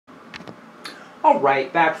All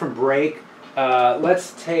right, back from break.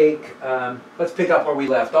 Let's pick up where we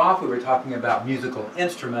left off. We were talking about musical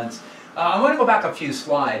instruments. I want to go back a few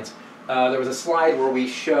slides. There was a slide where we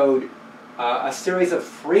showed a series of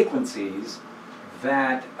frequencies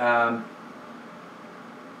that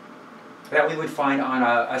that we would find on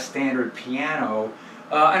a standard piano,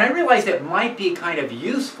 and I realized it might be kind of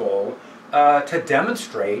useful to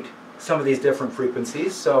demonstrate some of these different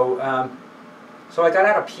frequencies. So I got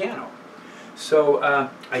out a piano. So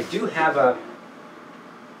I do have a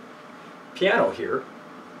piano here,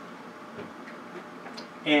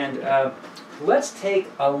 and let's take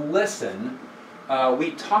a listen.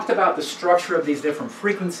 We talked about the structure of these different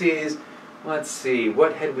frequencies. Let's see,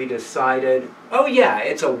 what had we decided? Oh yeah,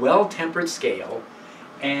 it's a well-tempered scale,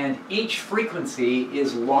 and each frequency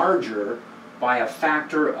is larger by a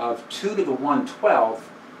factor of 2 to the 1/12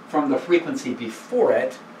 from the frequency before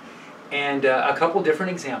it. And a couple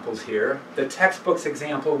different examples here. The textbook's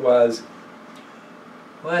example was,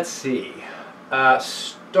 let's see,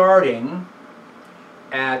 starting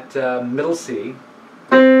at middle C,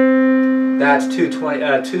 that's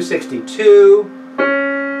 262,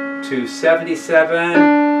 277,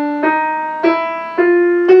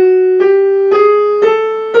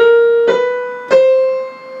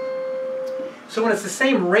 so when it's the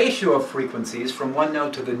same ratio of frequencies from one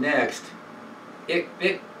note to the next, it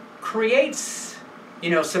creates,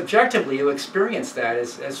 subjectively you experience that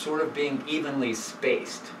as sort of being evenly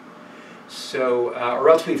spaced. So, or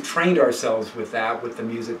else we've trained ourselves with that with the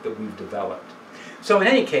music that we've developed. So in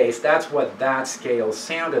any case, that's what that scale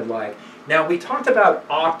sounded like. Now we talked about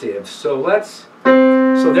octaves, so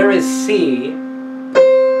there is C,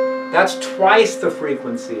 that's twice the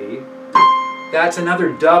frequency, that's another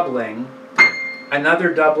doubling,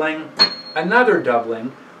 another doubling, another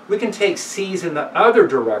doubling. We can take C's in the other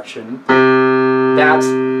direction, that's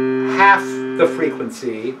half the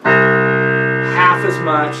frequency, half as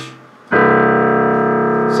much.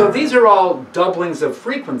 So these are all doublings of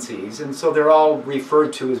frequencies, and so they're all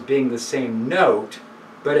referred to as being the same note,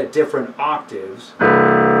 but at different octaves.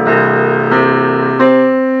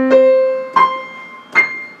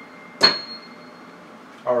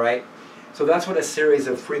 All right, so that's what a series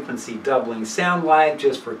of frequency doublings sound like,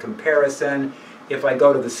 just for comparison. If I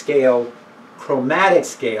go to the scale, chromatic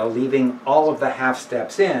scale, leaving all of the half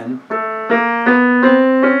steps in,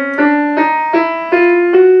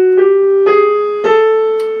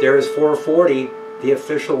 there is 440, the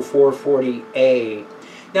official 440A.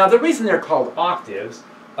 Now the reason they're called octaves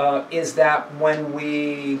is that when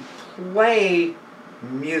we play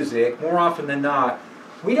music, more often than not,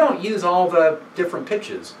 we don't use all the different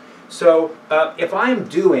pitches. So if I'm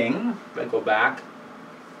doing, if I go back,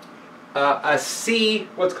 a C,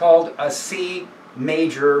 what's called a C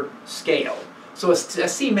major scale. So a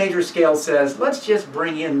C major scale says, let's just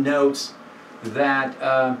bring in notes that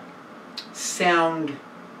sound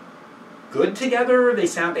good together.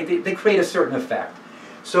 They create a certain effect.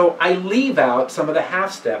 So I leave out some of the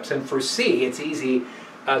half steps, and for C it's easy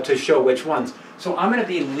to show which ones. So I'm going to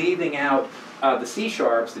be leaving out the C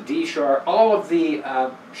sharps, the D sharp, all of the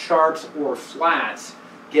sharps or flats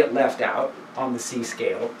get left out on the C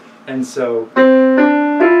scale. And so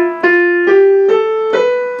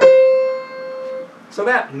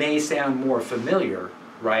that may sound more familiar,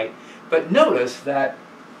 right? But notice that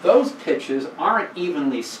those pitches aren't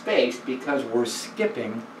evenly spaced because we're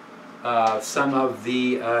skipping some of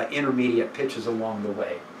the intermediate pitches along the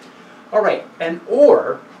way. All right,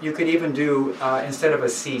 or you could even do, instead of a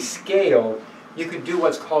C scale, you could do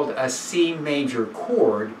what's called a C major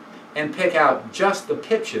chord and pick out just the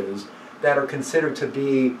pitches that are considered to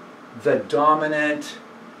be the dominant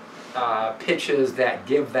pitches that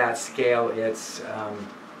give that scale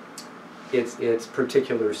its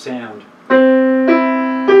particular sound.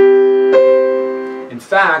 In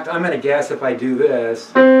fact, I'm going to guess if I do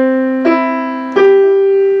this,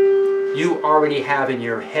 you already have in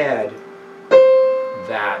your head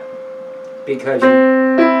that, because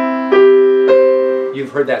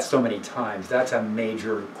you've heard that so many times. That's a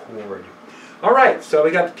major chord. All right, so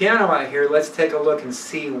we got the piano out here. Let's take a look and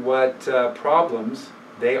see what problems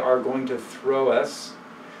they are going to throw us.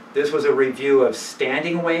 This was a review of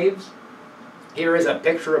standing waves. Here is a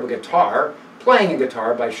picture of a guitar, playing a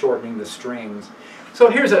guitar by shortening the strings.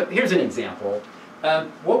 So here's an example.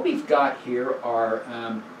 What we've got here are,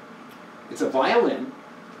 it's a violin.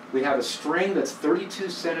 We have a string that's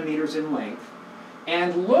 32 centimeters in length.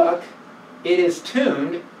 And look, it is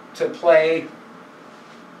tuned to play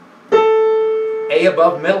A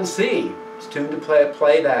above middle C. It's tuned to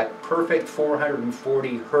play that perfect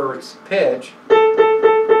 440 hertz pitch.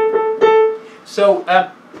 So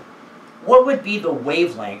what would be the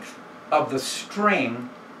wavelength of the string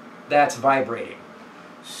that's vibrating?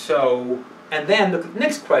 So, and then the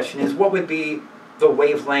next question is, what would be the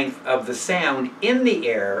wavelength of the sound in the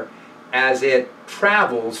air as it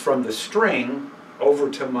travels from the string over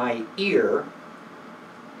to my ear?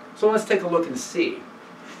 So let's take a look and see.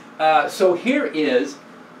 So here is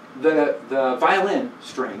the violin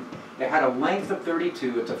string. It had a length of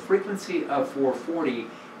 32, it's a frequency of 440,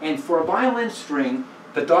 and for a violin string,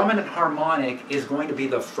 the dominant harmonic is going to be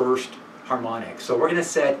the first harmonic. So we're going to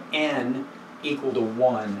set n equal to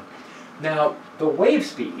 1. Now, the wave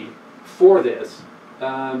speed for this,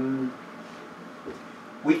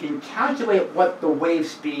 we can calculate what the wave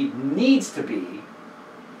speed needs to be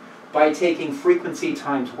by taking frequency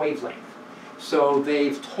times wavelength. So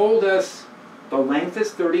they've told us the length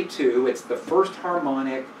is 32, it's the first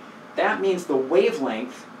harmonic. That means the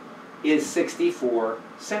wavelength is 64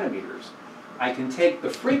 centimeters. I can take the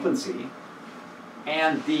frequency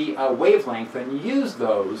and the wavelength and use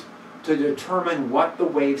those to determine what the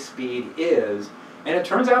wave speed is. And it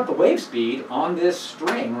turns out the wave speed on this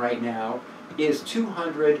string right now is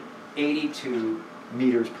 282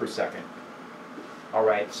 meters per second. All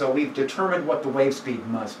right, so we've determined what the wave speed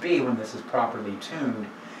must be when this is properly tuned.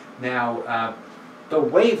 Now, the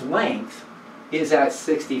wavelength is at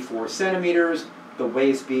 64 centimeters. The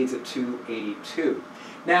wave speed's at 282.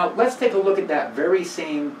 Now, let's take a look at that very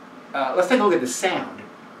same, let's take a look at the sound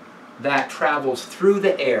that travels through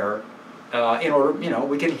the air in order,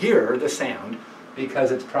 we can hear the sound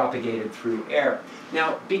because it's propagated through air.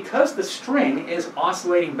 Now, because the string is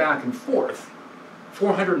oscillating back and forth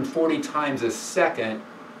 440 times a second,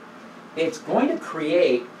 it's going to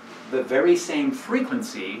create the very same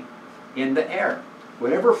frequency in the air.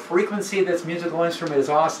 Whatever frequency this musical instrument is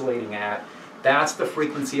oscillating at, that's the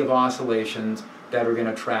frequency of oscillations that are going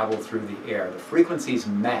to travel through the air. The frequencies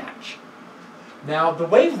match. Now, the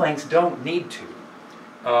wavelengths don't need to.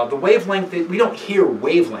 The wavelength, we don't hear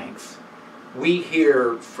wavelengths. We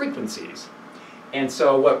hear frequencies. And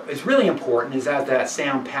so what is really important is as that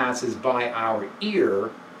sound passes by our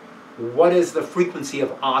ear, what is the frequency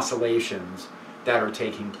of oscillations that are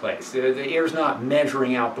taking place? The ear's not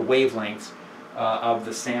measuring out the wavelengths of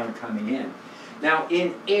the sound coming in. Now,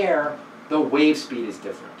 in air, the wave speed is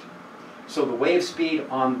different. So the wave speed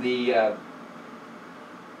on the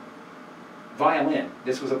violin,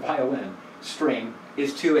 this was a violin string,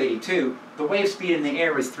 is 282. The wave speed in the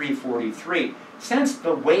air is 343. Since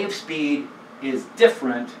the wave speed is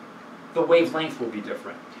different, the wavelength will be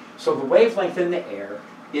different. So the wavelength in the air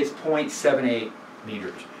is 0.78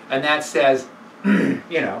 meters. And that says,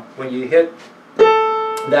 when you hit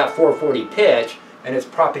that 440 pitch and it's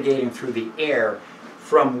propagating through the air,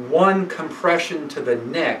 from one compression to the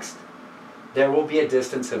next, there will be a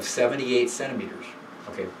distance of 78 centimeters.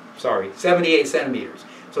 Okay, sorry, 78 centimeters.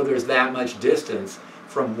 So there's that much distance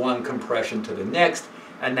from one compression to the next,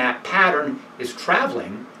 and that pattern is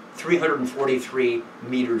traveling 343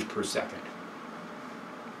 meters per second.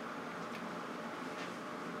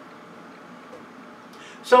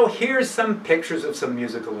 So here's some pictures of some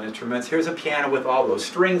musical instruments. Here's a piano with all those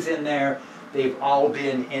strings in there. They've all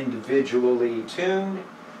been individually tuned.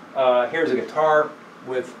 Here's a guitar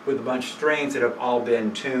with a bunch of strings that have all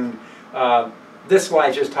been tuned. This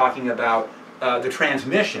slide's just talking about the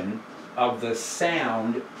transmission of the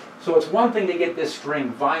sound. So it's one thing to get this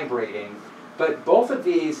string vibrating, but both of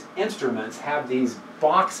these instruments have these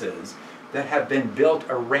boxes that have been built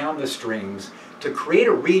around the strings to create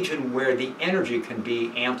a region where the energy can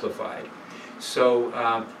be amplified.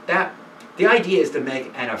 So the idea is to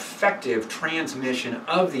make an effective transmission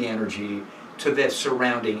of the energy to the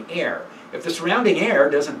surrounding air. If the surrounding air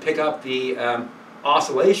doesn't pick up the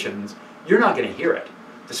oscillations, you're not going to hear it.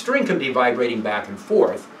 The string can be vibrating back and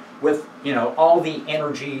forth with all the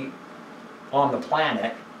energy on the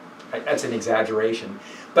planet. That's an exaggeration.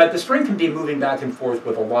 But the string can be moving back and forth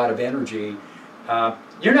with a lot of energy.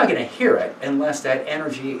 You're not going to hear it unless that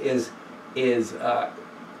energy is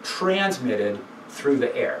transmitted through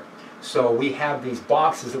the air. So we have these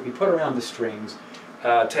boxes that we put around the strings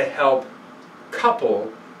to help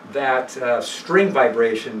couple that string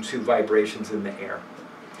vibration to vibrations in the air.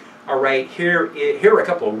 All right, here are a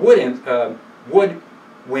couple of wind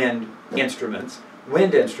instruments.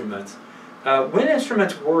 Wind instruments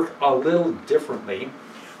work a little differently.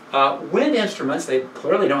 Wind instruments, they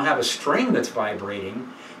clearly don't have a string that's vibrating.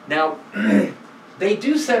 Now, they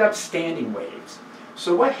do set up standing waves.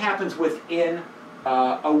 So what happens within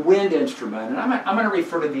a wind instrument, and I'm going to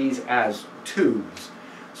refer to these as tubes.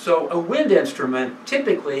 So a wind instrument,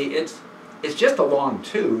 typically, it's just a long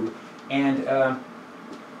tube, and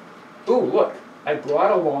ooh, look, I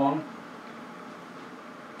brought along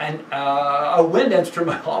and a wind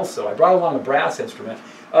instrument also. I brought along a brass instrument.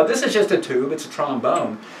 This is just a tube. It's a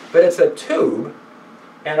trombone, but it's a tube,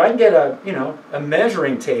 and I can get a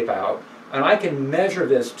measuring tape out, and I can measure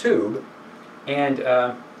this tube, and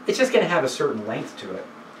it's just going to have a certain length to it.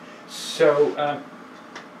 So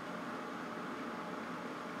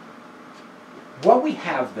what we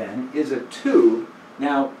have then is a tube.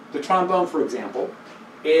 Now, the trombone, for example,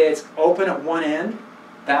 it's open at one end.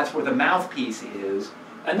 That's where the mouthpiece is.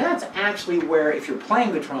 And that's actually where, if you're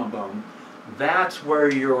playing the trombone, that's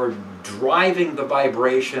where you're driving the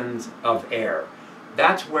vibrations of air.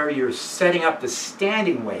 That's where you're setting up the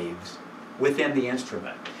standing waves within the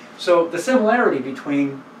instrument. So the similarity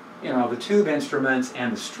between, the tube instruments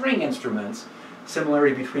and the string instruments,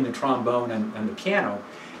 similarity between the trombone and the piano,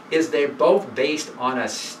 is they're both based on a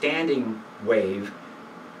standing wave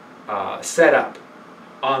setup.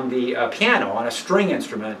 On the piano, on a string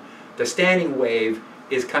instrument, the standing wave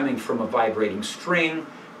is coming from a vibrating string.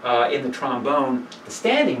 In the trombone, the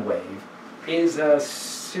standing wave is a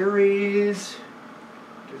series.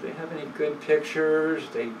 Do they have any good pictures?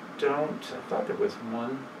 They don't. I thought there was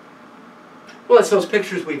one. Well, it's those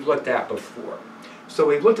pictures we've looked at before. So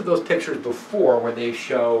we've looked at those pictures before where they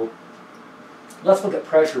show, let's look at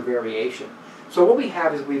pressure variation. So what we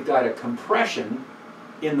have is we've got a compression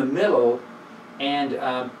in the middle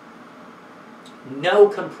and no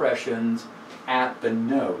compressions at the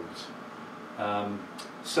nodes.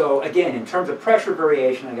 So again, in terms of pressure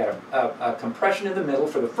variation, I got a compression in the middle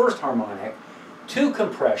for the first harmonic, two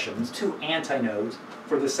compressions, two antinodes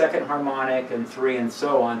for the second harmonic, and three, and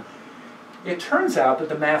so on. It turns out that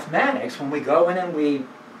the mathematics, when we go in and we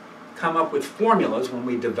come up with formulas, when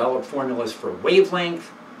we develop formulas for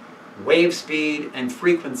wavelength, wave speed, and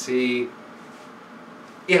frequency,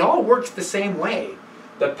 it all works the same way.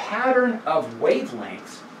 The pattern of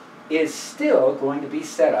wavelengths is still going to be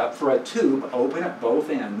set up for a tube open at both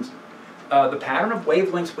ends. The pattern of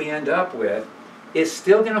wavelengths we end up with is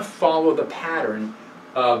still going to follow the pattern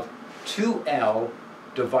of 2L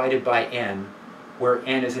divided by N, where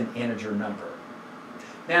N is an integer number.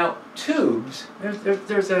 Now, tubes,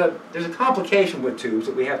 there's a complication with tubes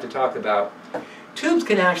that we have to talk about. Tubes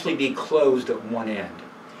can actually be closed at one end.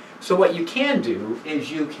 So what you can do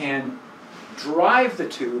is you can drive the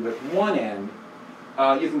tube at one end.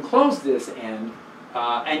 You can close this end,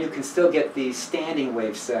 and you can still get the standing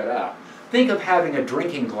wave set up. Think of having a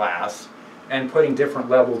drinking glass and putting different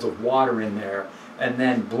levels of water in there, and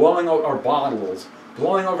then blowing or bottles,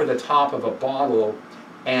 blowing over the top of a bottle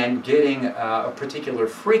and getting a particular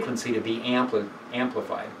frequency to be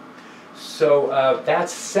amplified. So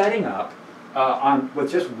that's setting up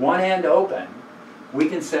with just one end open. We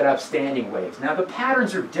can set up standing waves. Now the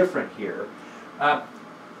patterns are different here.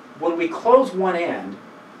 When we close one end,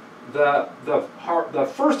 the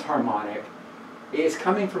first harmonic is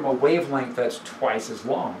coming from a wavelength that's twice as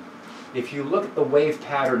long. If you look at the wave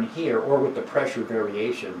pattern here, or with the pressure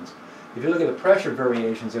variations, if you look at the pressure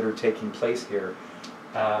variations that are taking place here,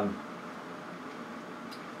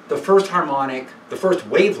 the first harmonic, the first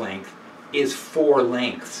wavelength, is 4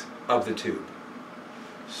 lengths of the tube.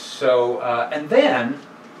 So, and then,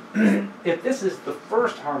 if this is the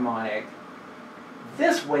first harmonic,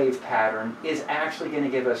 this wave pattern is actually going to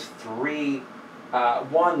give us 1/3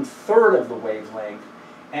 of the wavelength,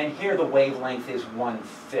 and here the wavelength is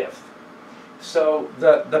 1/5. So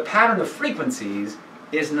the pattern of frequencies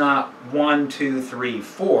is not 1, 2, 3,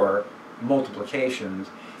 4 multiplications.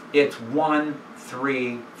 It's 1,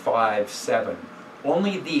 3, 5, 7.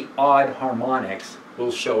 Only the odd harmonics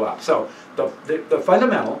will show up. So the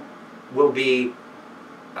fundamental will be,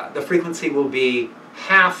 the frequency will be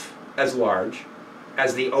half as large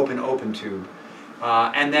as the open tube,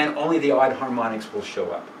 and then only the odd harmonics will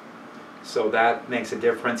show up. So that makes a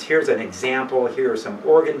difference. Here's an example. Here are some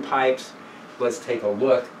organ pipes. Let's take a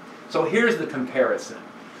look. So here's the comparison.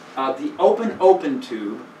 The open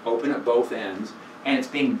tube, open at both ends, and it's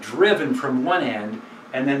being driven from one end,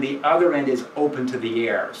 and then the other end is open to the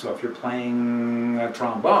air. So if you're playing a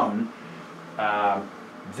trombone,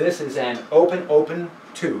 this is an open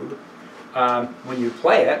tube. When you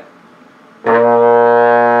play it,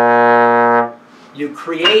 you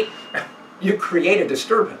create a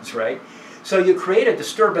disturbance, right? So you create a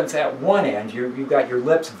disturbance at one end. You've got your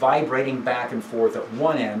lips vibrating back and forth at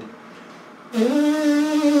one end.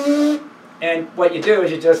 And what you do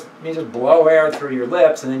is you just blow air through your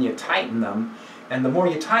lips, and then you tighten them. And the more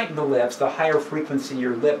you tighten the lips, the higher frequency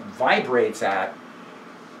your lip vibrates at.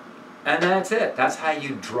 And that's it. That's how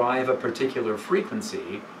you drive a particular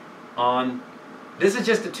frequency on. This is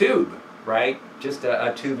just a tube, right? Just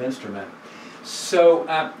a tube instrument. So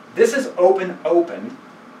this is open.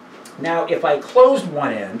 Now, if I closed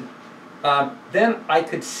one end, then I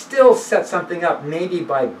could still set something up, maybe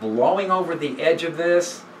by blowing over the edge of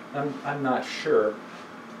this. I'm not sure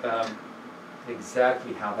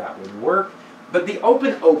exactly how that would work. But the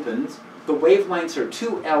open opens, the wavelengths are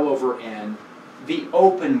 2L over N. The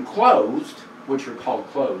open closed, which are called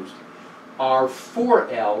closed, are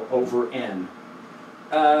 4L over N.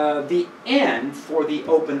 The N for the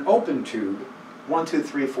open tube, 1, 2,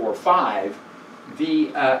 3, 4, 5.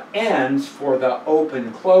 The N's for the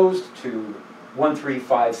open closed tube, 1, 3,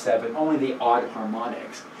 5, 7, only the odd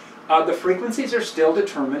harmonics. The frequencies are still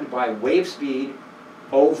determined by wave speed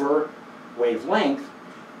over wavelength.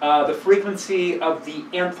 The frequency of the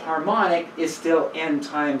nth harmonic is still n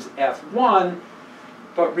times f1,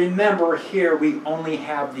 but remember here we only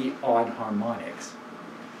have the odd harmonics.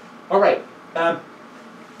 All right,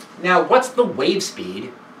 now what's the wave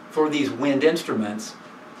speed for these wind instruments?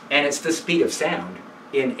 And it's the speed of sound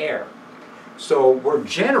in air. So we're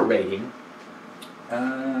generating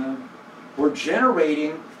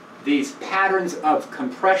these patterns of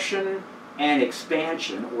compression and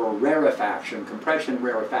expansion, or rarefaction, compression and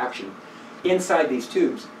rarefaction, inside these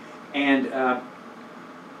tubes. And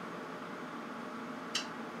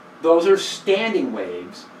those are standing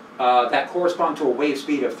waves that correspond to a wave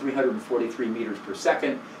speed of 343 meters per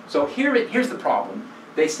second. So here's the problem.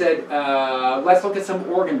 They said, let's look at some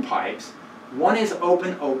organ pipes. One is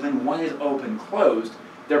open, one is open, closed.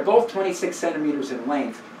 They're both 26 centimeters in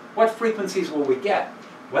length. What frequencies will we get?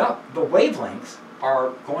 Well, the wavelengths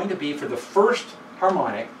are going to be, for the first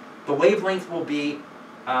harmonic, the wavelength will be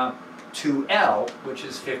 2L, which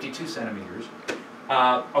is 52 centimeters.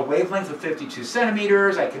 A wavelength of 52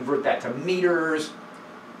 centimeters, I convert that to meters.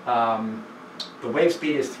 The wave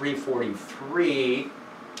speed is 343.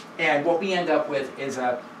 And what we end up with is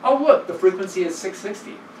oh look, the frequency is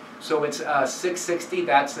 660. So it's 660,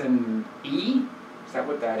 that's an E? Is that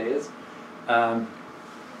what that is?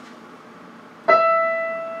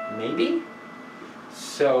 Maybe?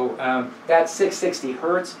 So that's 660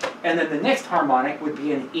 hertz. And then the next harmonic would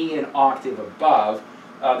be an E an octave above.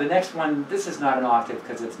 The next one, this is not an octave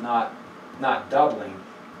because it's not doubling.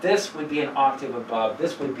 This would be an octave above.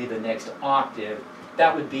 This would be the next octave.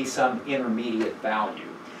 That would be some intermediate value.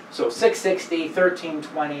 So 660,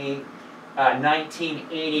 1320,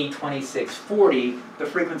 1980, 2640, the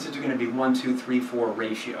frequencies are going to be 1, 2, 3, 4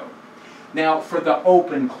 ratio. Now for the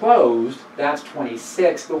open closed, that's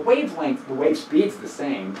 26. The wavelength, the wave speed's the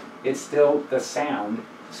same. It's still the sound,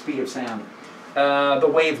 speed of sound. The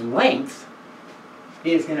wavelength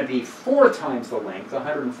is going to be 4 times the length,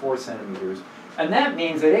 104 centimeters. And that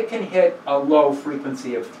means that it can hit a low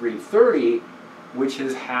frequency of 330, which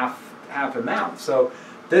is half amount. So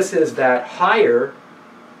this is that higher,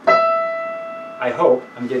 I hope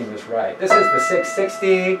I'm getting this right. This is the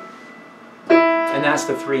 660, and that's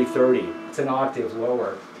the 330. It's an octave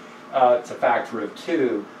lower. It's a factor of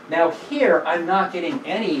 2. Now here, I'm not getting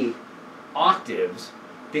any octaves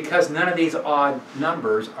because none of these odd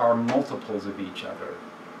numbers are multiples of each other.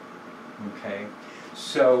 Okay?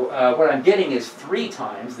 So what I'm getting is 3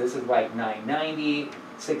 times. This is like 990,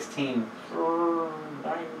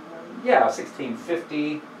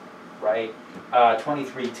 1650, right?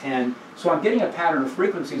 2310. So I'm getting a pattern of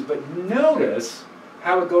frequencies, but notice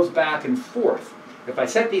how it goes back and forth. If I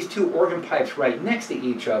set these two organ pipes right next to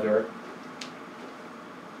each other,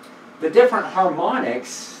 the different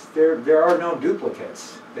harmonics, there are no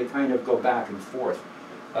duplicates. They kind of go back and forth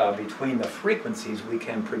between the frequencies we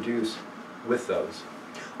can produce with those.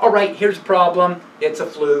 All right, here's a problem. It's a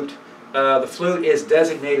flute. The flute is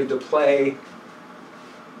designated to play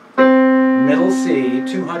middle C,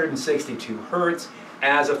 262 hertz,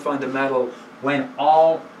 as a fundamental when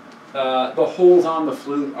all the holes on the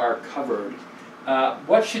flute are covered.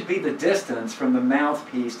 What should be the distance from the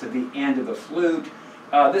mouthpiece to the end of the flute?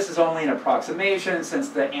 This is only an approximation since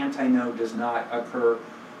the antinode does not occur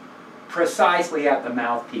precisely at the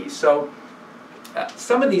mouthpiece. So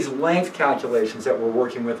some of these length calculations that we're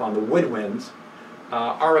working with on the woodwinds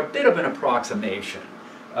are a bit of an approximation.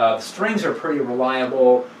 The strings are pretty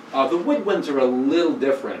reliable. The woodwinds are a little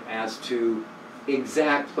different as to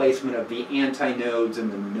exact placement of the antinodes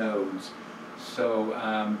and the nodes.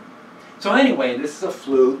 So, so anyway, this is a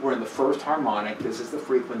flute. We're in the first harmonic. This is the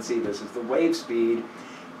frequency. This is the wave speed.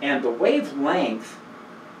 And the wavelength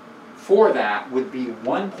for that would be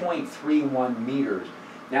 1.31 meters.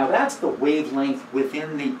 Now that's the wavelength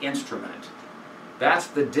within the instrument. That's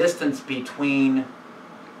the distance between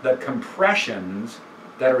the compressions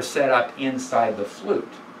that are set up inside the flute.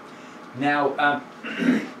 Now,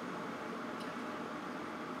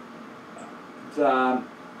 the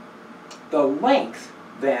length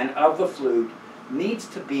then of the flute needs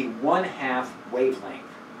to be 1/2 wavelength.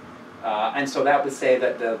 And so that would say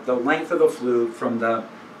that the length of the flute from the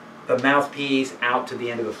mouthpiece out to the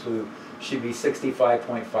end of the flute should be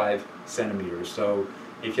 65.5 centimeters. So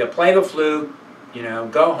if you play the flute, you know,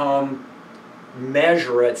 go home,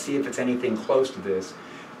 measure it, see if it's anything close to this.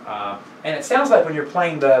 And it sounds like when you're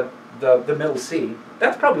playing the middle C,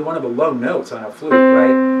 that's probably one of the low notes on a flute,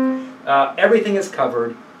 right? Everything is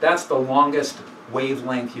covered. That's the longest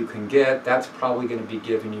wavelength you can get. That's probably going to be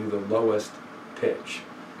giving you the lowest pitch.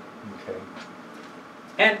 Okay.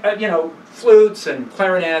 And, you know, flutes and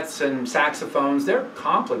clarinets and saxophones, they're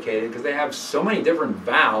complicated because they have so many different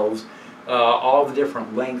valves, all the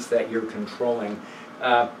different lengths that you're controlling.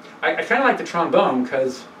 I kind of like the trombone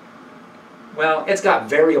because, well, it's got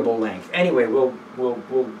variable length. Anyway, we'll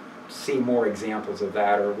see more examples of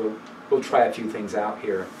that, or we'll try a few things out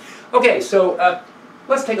here. Okay, so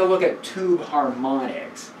let's take a look at tube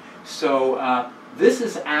harmonics. So this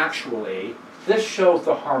shows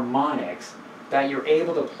the harmonics that you're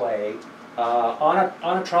able to play on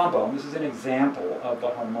a trombone. This is an example of the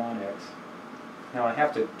harmonics. Now I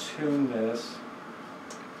have to tune this.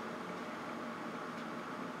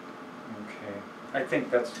 Okay, I think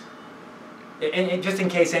that's. And just in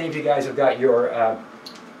case any of you guys have got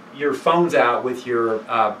your phones out with your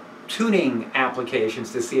tuning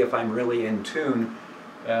applications to see if I'm really in tune,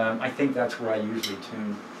 I think that's where I usually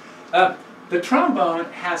tune. The trombone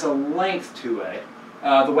has a length to it.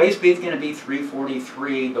 The wave speed is going to be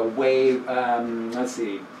 343. The wave, let's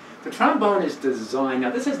see. The trombone is designed, now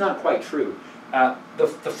this is not quite true. The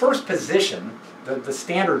first position, the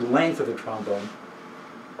standard length of the trombone,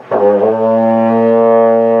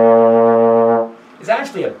 is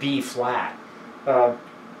actually a B flat.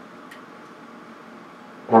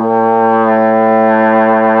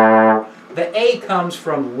 The A comes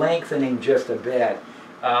from lengthening just a bit.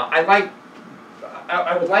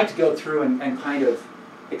 I would like to go through and kind of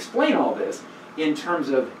explain all this in terms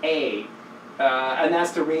of A, and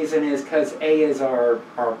that's the reason is because A is our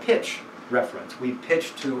pitch reference. We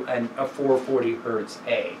pitch to a 440 hertz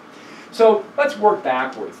A. So let's work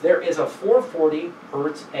backwards. There is a 440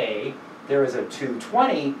 hertz A, there is a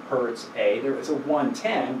 220 hertz A, there is a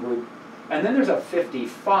 110 group, and then there's a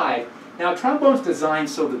 55. Now trombone's designed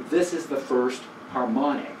so that this is the first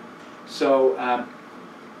harmonic. So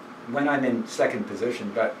when I'm in second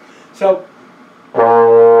position, but so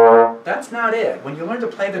that's not it. When you learn to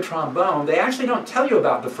play the trombone, they actually don't tell you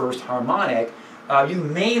about the first harmonic. You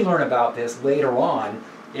may learn about this later on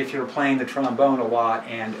if you're playing the trombone a lot,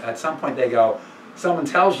 and at some point they go, someone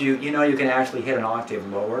tells you, you know, you can actually hit an octave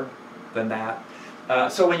lower than that.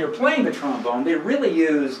 So when you're playing the trombone, they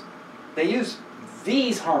use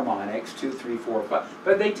these harmonics, 2, 3, 4, 5,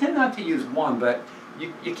 but they tend not to use one, but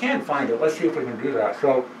you can find it. Let's see if we can do that.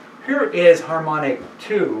 So here is harmonic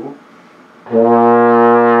 2.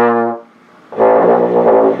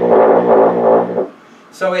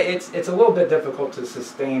 So it's a little bit difficult to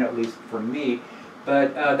sustain, at least for me,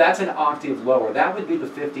 but that's an octave lower. That would be the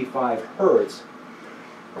 55 hertz.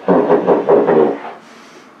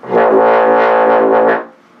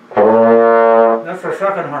 That's the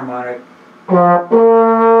second harmonic.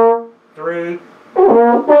 3,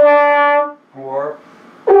 4,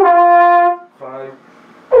 5,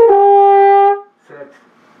 6.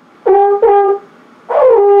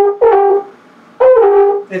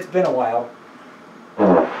 It's been a while.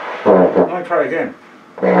 Let me try again.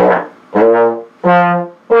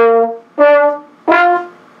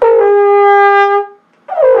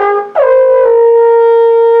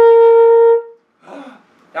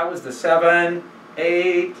 That was the 7,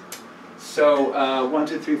 8. So 1,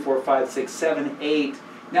 2, 3, 4, 5, 6, 7, 8.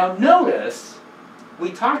 Now notice,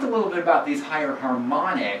 we talked a little bit about these higher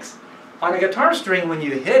harmonics. On a guitar string, when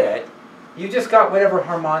you hit it, you just got whatever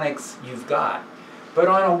harmonics you've got. But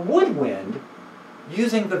on a woodwind,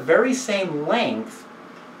 using the very same length,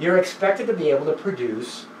 you're expected to be able to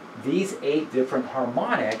produce these 8 different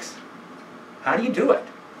harmonics. How do you do it?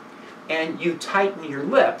 And you tighten your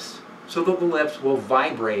lips so that the lips will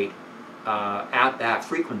vibrate at that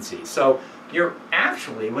frequency. So you're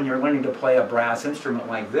actually, when you're learning to play a brass instrument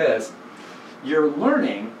like this, you're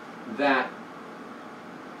learning that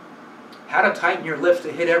how to tighten your lips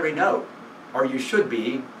to hit every note, or you should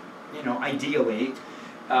be, you know, ideally.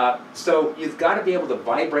 So you've got to be able to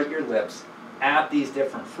vibrate your lips at these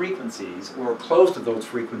different frequencies, or close to those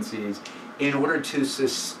frequencies, in order to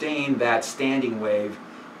sustain that standing wave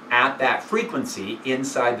at that frequency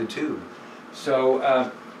inside the tube.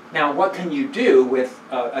 So now what can you do with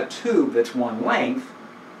a tube that's one length?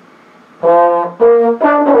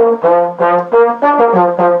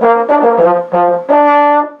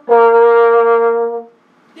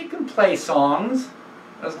 play songs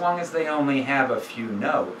as long as they only have a few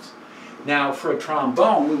notes. Now for a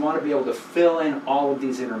trombone, we want to be able to fill in all of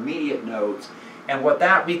these intermediate notes, and what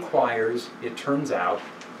that requires, it turns out,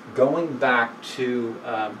 going back to,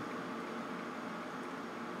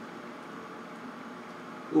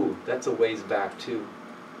 ooh, that's a ways back too.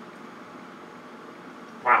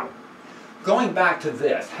 Wow. Going back to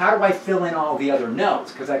this, how do I fill in all the other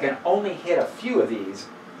notes? Because I can only hit a few of these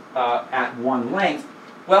at one length.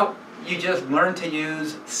 Well, you just learn to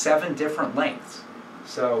use 7 different lengths.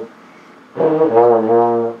 So,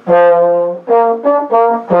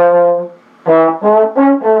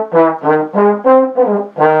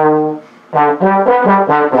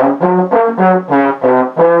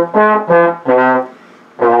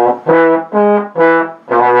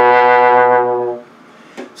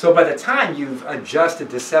 so by the time you've adjusted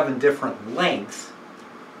to 7 different lengths,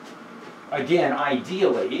 again,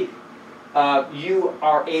 ideally, you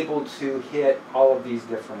are able to hit all of these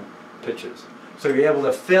different pitches. So you're able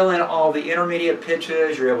to fill in all the intermediate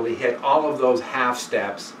pitches, you're able to hit all of those half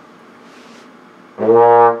steps.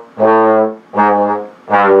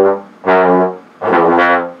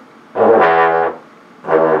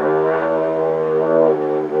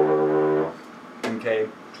 Okay,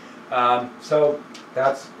 so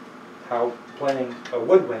that's how playing a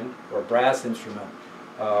woodwind or brass instrument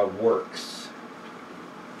works.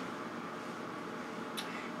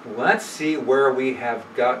 Let's see where we have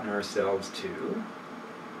gotten ourselves to.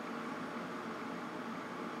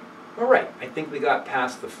 All right, I think we got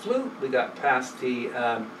past the flute, we got past the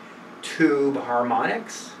tube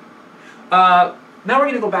harmonics. Now we're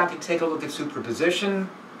going to go back and take a look at superposition.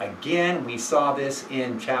 Again, we saw this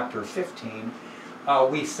in chapter 15.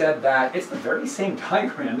 We said that it's the very same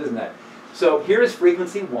diagram, isn't it? So here's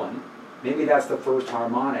frequency 1, maybe that's the first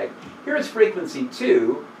harmonic. Here's frequency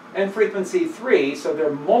 2, and frequency 3, so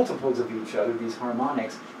they're multiples of each other, these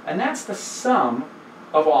harmonics, and that's the sum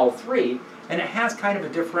of all 3, and it has kind of a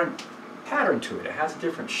different pattern to it. It has a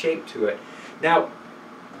different shape to it. Now,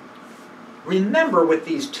 remember with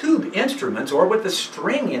these tube instruments, or with the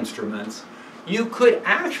string instruments, you could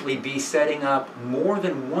actually be setting up more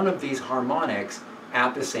than one of these harmonics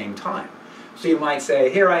at the same time. So you might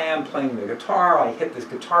say, here I am playing the guitar, I hit this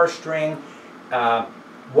guitar string,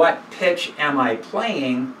 what pitch am I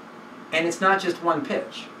playing? And it's not just one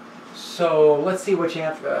pitch. So let's see which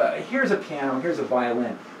here's a piano, here's a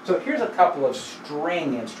violin. So here's a couple of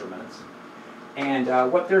string instruments. And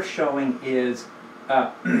what they're showing is,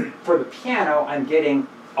 for the piano, I'm getting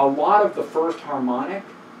a lot of the first harmonic,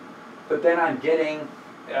 but then I'm getting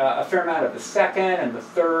a fair amount of the second and the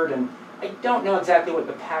third, and I don't know exactly what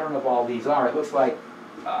the pattern of all these are. It looks like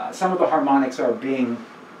some of the harmonics are being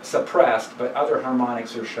suppressed, but other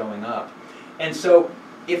harmonics are showing up. And so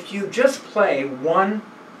if you just play one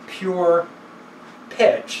pure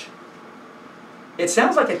pitch, it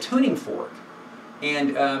sounds like a tuning fork.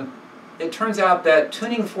 And it turns out that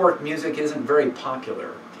tuning fork music isn't very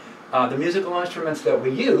popular. The musical instruments that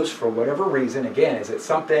we use, for whatever reason, again, is it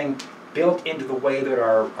something built into the way that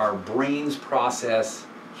our brains process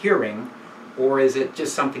hearing, or is it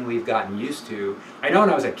just something we've gotten used to? I know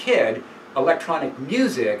when I was a kid, electronic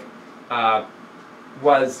music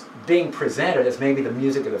was being presented as maybe the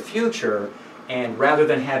music of the future, and rather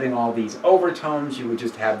than having all these overtones, you would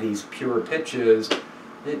just have these pure pitches.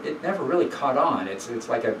 It never really caught on. It's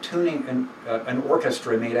like a tuning, an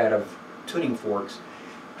orchestra made out of tuning forks.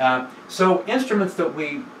 So instruments that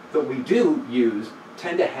we do use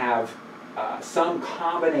tend to have some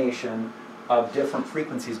combination of different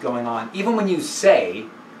frequencies going on. Even when you say,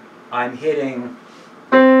 I'm hitting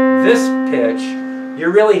this pitch,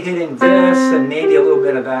 you're really hitting this and maybe a little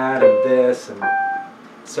bit of that and this, and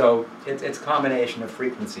so it's a combination of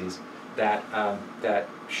frequencies that that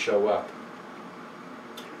show up.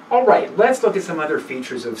 All right, let's look at some other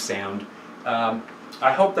features of sound.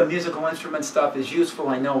 I hope the musical instrument stuff is useful.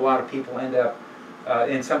 I know a lot of people end up,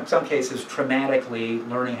 in some cases, traumatically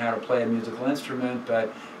learning how to play a musical instrument,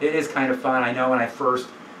 but it is kind of fun. I know when I first,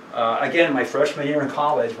 again, my freshman year in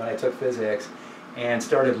college, when I took physics and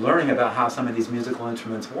started learning about how some of these musical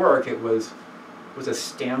instruments work, it was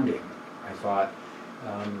astounding, I thought.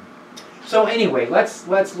 So anyway, let's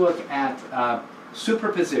look at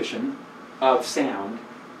superposition of sound,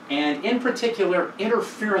 and in particular,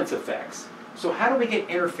 interference effects. So how do we get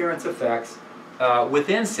interference effects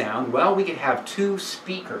within sound? Well, we could have two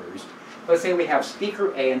speakers. Let's say we have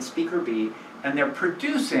speaker A and speaker B, and they're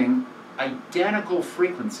producing identical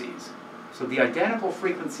frequencies. So the identical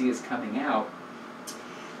frequency is coming out.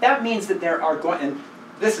 That means that there are going, and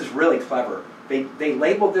this is really clever, they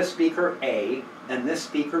labeled this speaker A and this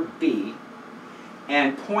speaker B,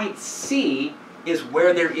 And point C is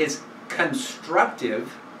where there is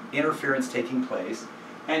constructive interference taking place,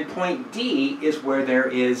 and point D is where there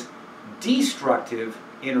is destructive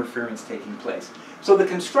interference taking place. So the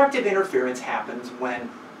constructive interference happens when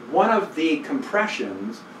one of the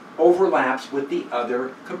compressions overlaps with the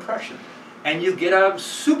other compression, and you get a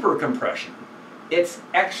super compression. It's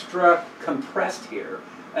extra compressed here,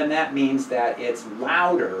 and that means that it's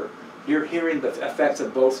louder. You're hearing the effects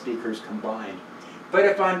of both speakers combined. But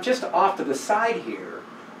if I'm just off to the side here,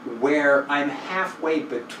 where I'm halfway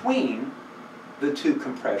between the two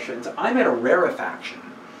compressions, I'm at a rarefaction.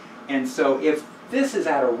 And so if this is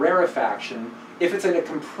at a rarefaction, if it's at a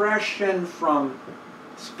compression from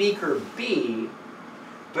speaker B,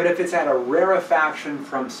 but if it's at a rarefaction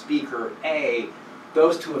from speaker A,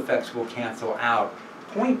 those two effects will cancel out.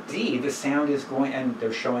 Point D, the sound is going, and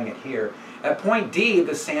they're showing it here, at point D,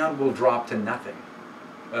 the sound will drop to nothing.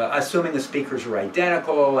 Assuming the speakers are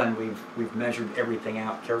identical and we've measured everything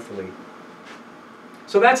out carefully.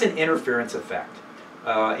 So that's an interference effect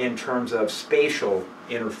in terms of spatial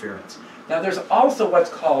interference. Now there's also what's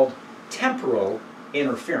called temporal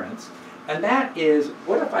interference, and that is,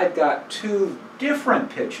 what if I've got two different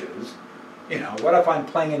pitches? You know, what if I'm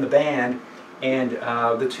playing in the band and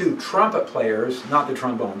the two trumpet players, not the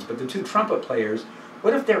trombones, but the two trumpet players,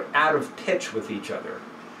 what if they're out of pitch with each other?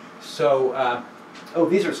 So, oh,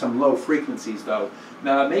 these are some low frequencies though.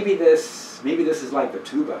 Now maybe this is like the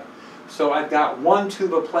tuba. So I've got one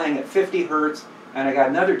tuba playing at 50 hertz, and I got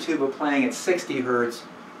another tuba playing at 60 hertz.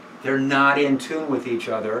 They're not in tune with each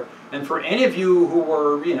other. And for any of you who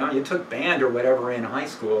were, you know, you took band or whatever in high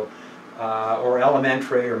school, or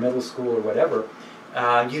elementary or middle school or whatever,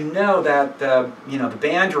 you know that you know, the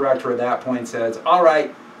band director at that point says, all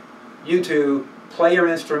right, you two play your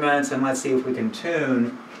instruments and let's see if we can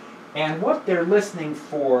tune. And what they're listening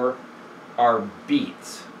for are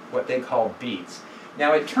beats, what they call beats.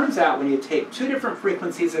 Now it turns out when you take two different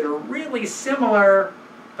frequencies that are really similar,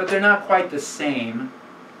 but they're not quite the same,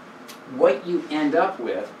 what you end up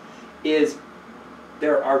with is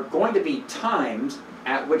there are going to be times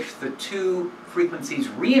at which the two frequencies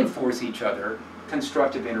reinforce each other,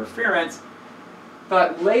 constructive interference,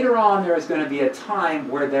 but later on there is going to be a time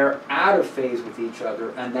where they're out of phase with each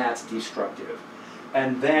other, and that's destructive.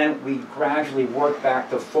 And then we gradually work back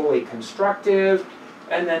to fully constructive,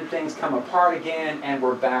 and then things come apart again, and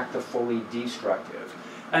we're back to fully destructive.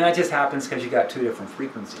 And that just happens because you got two different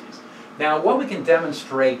frequencies. Now, what we can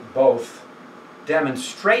demonstrate both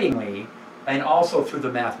demonstratingly and also through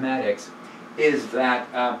the mathematics is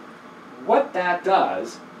that what that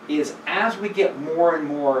does is, as we get more and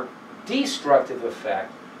more destructive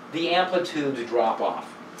effect, the amplitudes drop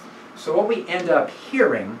off. So what we end up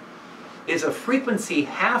hearing is a frequency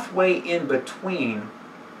halfway in between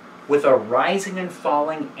with a rising and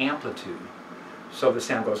falling amplitude. So the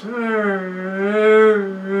sound goes,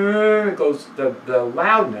 the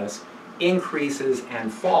loudness increases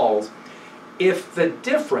and falls. If the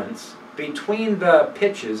difference between the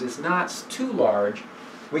pitches is not too large,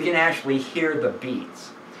 we can actually hear the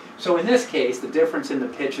beats. So in this case, the difference in the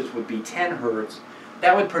pitches would be 10 hertz.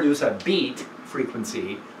 That would produce a beat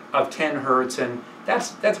frequency of 10 hertz, and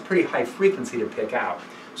that's a pretty high frequency to pick out.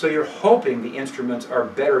 So you're hoping the instruments are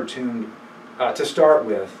better tuned to start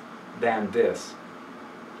with than this.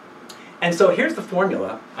 And so here's the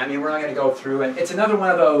formula. I mean, we're not going to go through it. It's another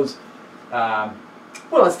one of those, well,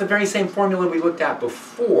 it's the very same formula we looked at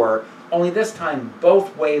before, only this time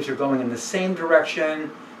both waves are going in the same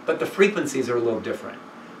direction, but the frequencies are a little different.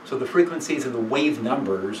 So the frequencies of the wave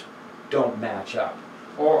numbers don't match up.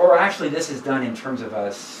 Or actually, this is done in terms of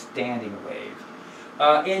a standing wave.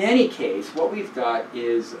 In any case, what we've got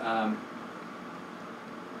is, yeah,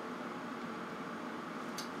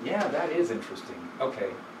 that is interesting.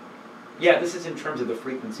 Okay. Yeah, this is in terms of the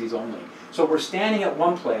frequencies only. So we're standing at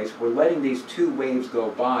one place, we're letting these two waves go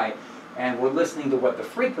by, and we're listening to what the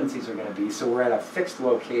frequencies are going to be, so we're at a fixed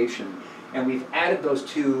location. And we've added those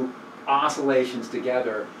two oscillations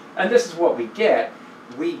together, and this is what we get.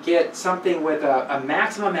 We get something with a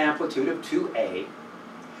maximum amplitude of 2A,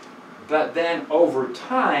 but then over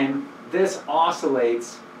time, this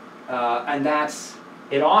oscillates, and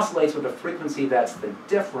it oscillates with a frequency that's the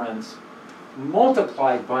difference,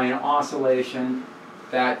 multiplied by an oscillation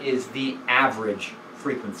that is the average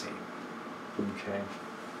frequency. Okay.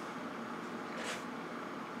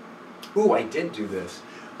 Ooh, I did do this.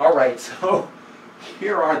 All right, so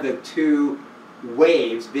here are the two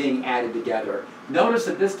waves being added together. Notice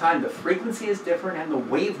that this time the frequency is different and the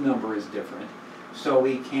wave number is different. So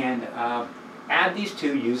we can add these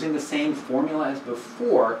two using the same formula as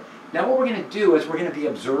before. Now what we're going to do is we're going to be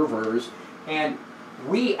observers, and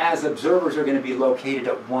we as observers are going to be located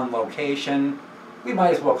at one location. We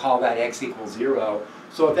might as well call that x equals 0.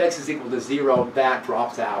 So if x is equal to 0, that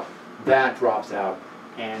drops out,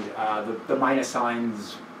 and the minus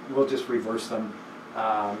signs, we'll just reverse them.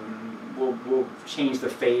 We'll change the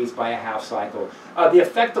phase by a half cycle. The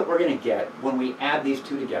effect that we're going to get when we add these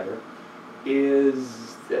two together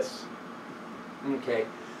is this. Okay,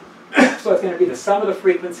 so it's going to be the sum of the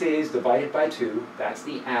frequencies divided by 2. That's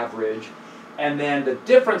the average. And then the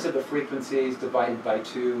difference of the frequencies divided by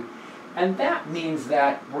 2. And that means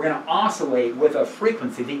that we're going to oscillate with a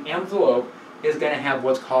frequency. The envelope is going to have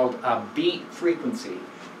what's called a beat frequency.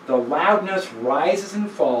 The loudness rises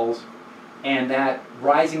and falls, and that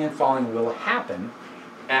rising and falling will happen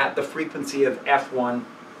at the frequency of F1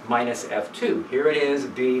 minus F2. Here it is,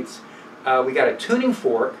 beats. We got a tuning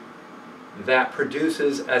fork that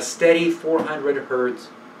produces a steady 400 hertz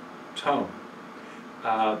tone.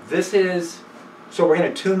 So we're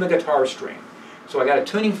going to tune the guitar string. So I got a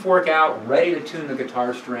tuning fork out, ready to tune the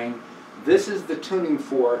guitar string. This is the tuning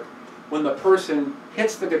fork. When the person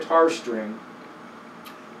hits the guitar string,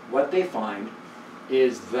 what they find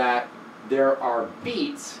is that there are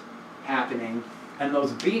beats happening, and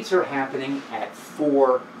those beats are happening at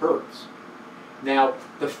 4 hertz. Now,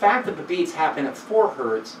 the fact that the beats happen at 4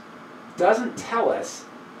 hertz doesn't tell us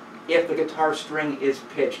if the guitar string is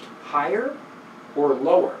pitched higher or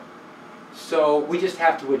lower. So we just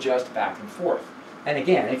have to adjust back and forth. And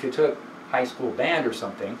again, if you took high school band or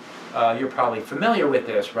something, you're probably familiar with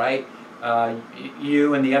this, right?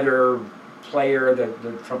 You and the other player,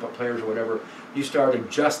 the trumpet players or whatever, you start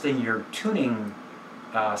adjusting your tuning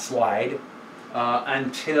slide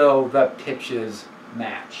until the pitches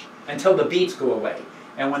match, until the beats go away.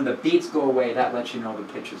 And when the beats go away, that lets you know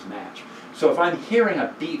the pitches match. So if I'm hearing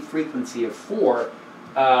a beat frequency of 4,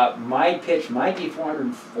 my pitch might be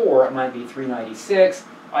 404, it might be 396.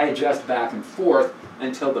 I adjust back and forth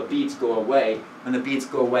until the beats go away. When the beats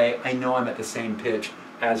go away, I know I'm at the same pitch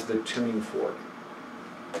as the tuning fork.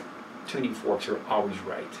 Tuning forks are always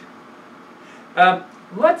right.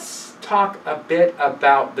 Let's talk a bit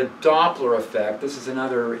about the Doppler effect. This is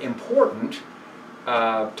another important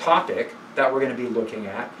topic that we're going to be looking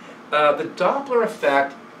at. The Doppler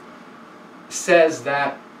effect says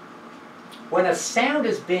that when a sound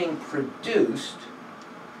is being produced,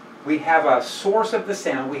 we have a source of the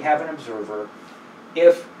sound, we have an observer.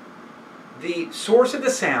 If the source of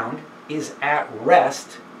the sound is at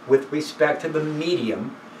rest with respect to the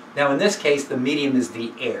medium, now in this case the medium is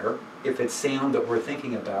the air, if it's sound that we're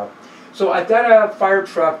thinking about. So I've got a fire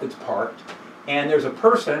truck that's parked, and there's a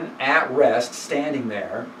person at rest standing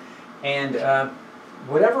there, and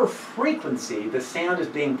whatever frequency the sound is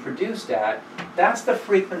being produced at, that's the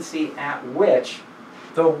frequency at which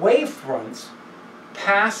the wavefronts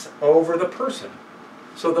pass over the person.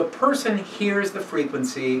 So the person hears the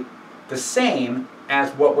frequency the same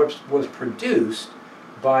as what was produced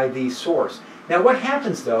by the source. Now what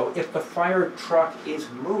happens though if the fire truck is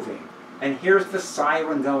moving? And here's the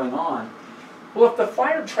siren going on. Well, if the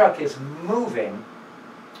fire truck is moving,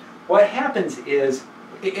 what happens is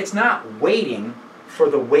it's not waiting for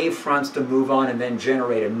the wavefronts to move on and then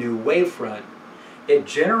generate a new wavefront. It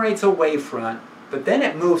generates a wavefront, but then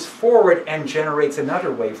it moves forward and generates another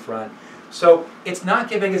wavefront. So it's not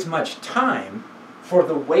giving as much time for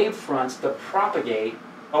the wavefronts to propagate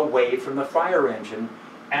away from the fire engine.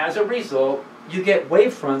 As a result, you get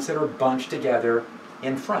wavefronts that are bunched together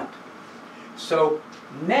in front. So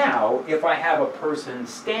now, if I have a person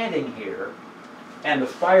standing here and the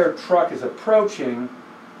fire truck is approaching,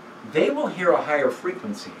 they will hear a higher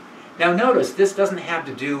frequency. Now notice, this doesn't have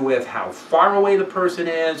to do with how far away the person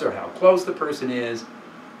is or how close the person is.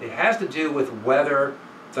 It has to do with whether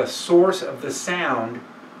the source of the sound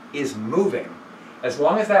is moving. As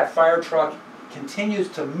long as that fire truck continues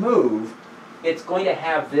to move, it's going to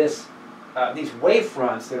have this, these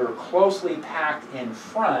wavefronts that are closely packed in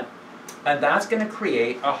front, and that's going to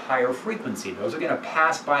create a higher frequency. Those are going to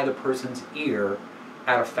pass by the person's ear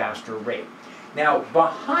at a faster rate. Now,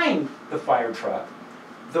 behind the fire truck,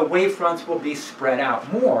 the wavefronts will be spread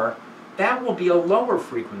out more. That will be a lower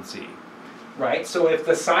frequency, right? So if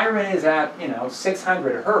the siren is at,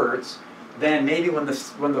 600 hertz, then maybe when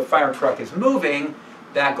the fire truck is moving,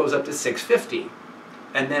 that goes up to 650.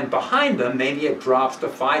 And then behind them, maybe it drops to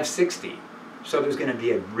 560. So there's going to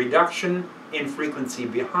be a reduction in frequency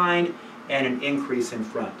behind and an increase in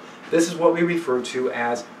front. This is what we refer to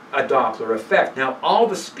as a Doppler effect. Now, all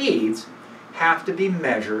the speeds have to be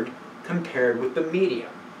measured compared with the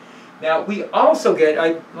medium. Now, we also get,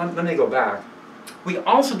 let me go back. We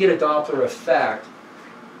also get a Doppler effect,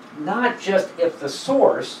 not just if the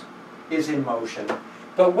source is in motion,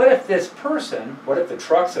 But what if this person, what if the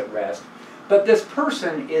truck's at rest, but this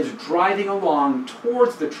person is driving along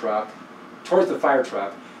towards the truck, towards the fire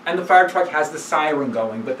truck, and the fire truck has the siren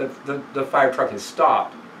going, but the fire truck is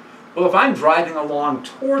stopped. Well, if I'm driving along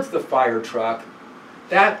towards the fire truck,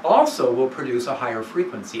 that also will produce a higher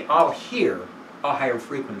frequency. I'll hear a higher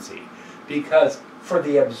frequency because for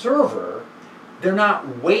the observer, they're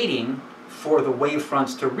not waiting for the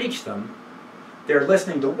wavefronts to reach them. They're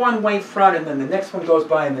listening to one wavefront and then the next one goes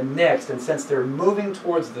by and the next, and since they're moving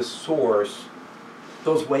towards the source,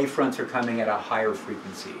 those wavefronts are coming at a higher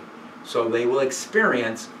frequency. So they will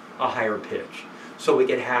experience a higher pitch. So we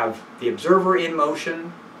could have the observer in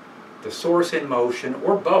motion, the source in motion,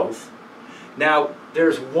 or both. Now,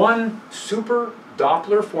 there's one super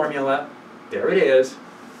Doppler formula. There it is.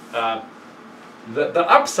 The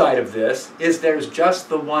upside of this is there's just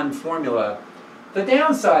the one formula. The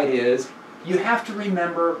downside is you have to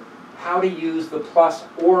remember how to use the plus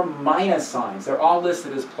or minus signs. They're all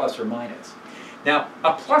listed as plus or minus. Now,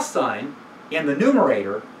 a plus sign in the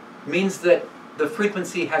numerator means that the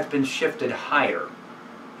frequency has been shifted higher.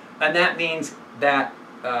 And that means that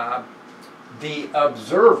the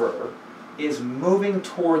observer is moving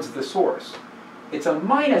towards the source. It's a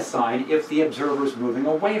minus sign if the observer is moving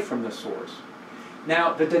away from the source.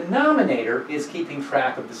 Now, the denominator is keeping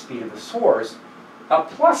track of the speed of the source. A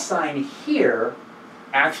plus sign here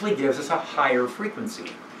actually gives us a higher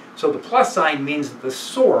frequency. So the plus sign means that the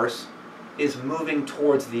source is moving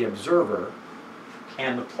towards the observer,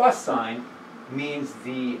 and the plus sign means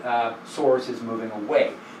the source is moving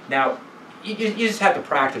away. Now, you just have to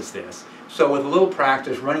practice this. So with a little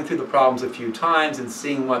practice, running through the problems a few times and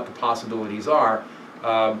seeing what the possibilities are,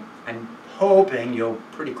 I'm hoping you'll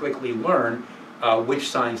pretty quickly learn which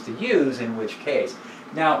signs to use in which case.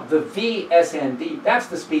 Now, the VSND, that's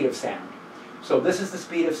the speed of sound. So this is the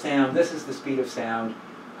speed of sound, this is the speed of sound.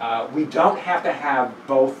 We don't have to have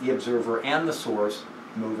both the observer and the source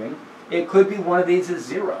moving. It could be one of these is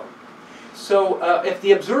 0. So if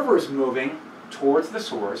the observer is moving towards the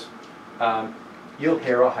source, you'll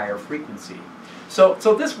hear a higher frequency. So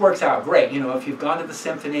this works out great. You know, if you've gone to the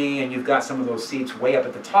symphony and you've got some of those seats way up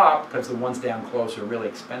at the top, because the ones down close are really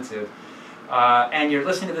expensive, and you're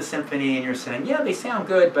listening to the symphony and you're saying, yeah, they sound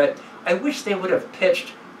good, but I wish they would have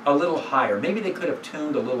pitched a little higher. Maybe they could have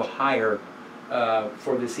tuned a little higher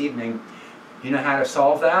for this evening. You know how to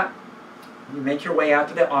solve that? You make your way out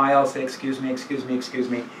to the aisle, say, excuse me, excuse me, excuse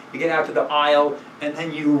me. You get out to the aisle, and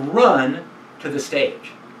then you run to the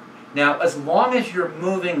stage. Now, as long as you're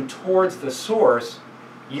moving towards the source,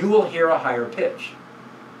 you will hear a higher pitch.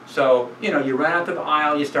 So, you know, you run out to the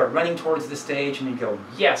aisle, you start running towards the stage, and you go,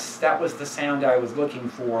 yes, that was the sound I was looking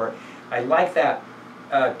for. I like that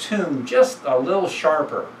tune just a little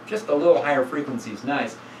sharper, just a little higher frequency is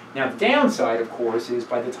nice. Now, the downside, of course, is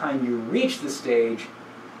by the time you reach the stage,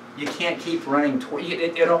 you can't keep running toward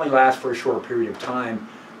it only lasts for a short period of time.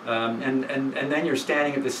 And then you're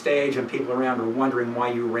standing at the stage and people around are wondering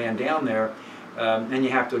why you ran down there. And you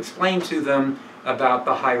have to explain to them about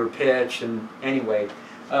the higher pitch, and anyway.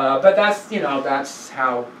 But that's, you know, that's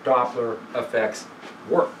how Doppler effects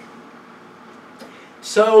work.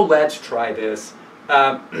 So let's try this.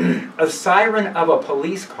 A siren of a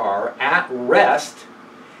police car at rest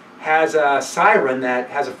has a siren that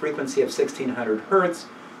has a frequency of 1600 hertz.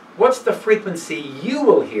 What's the frequency you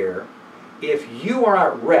will hear if you are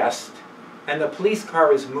at rest and the police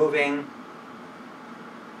car is moving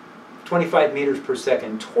 25 meters per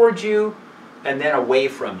second towards you and then away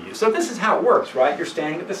from you? So this is how it works, right? You're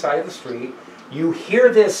standing at the side of the street, you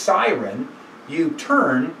hear this siren, you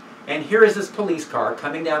turn, and here is this police car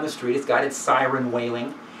coming down the street. It's got its siren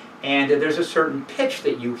wailing, and there's a certain pitch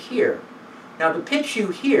that you hear. Now, the pitch you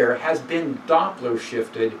hear has been Doppler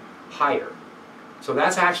shifted higher. So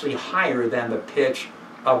that's actually higher than the pitch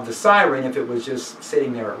of the siren if it was just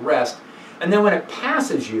sitting there at rest. And then when it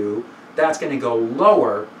passes you, that's going to go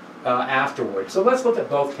lower afterwards. So let's look at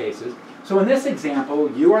both cases. So in this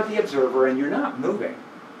example, you are the observer and you're not moving.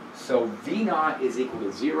 So V0 is equal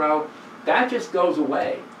to 0. That just goes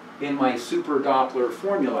away in my super Doppler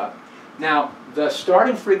formula. Now, the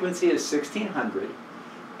starting frequency is 1600,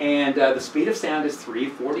 and the speed of sound is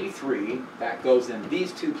 343. That goes in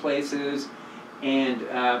these two places. And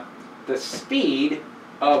the speed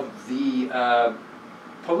of the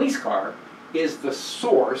police car is the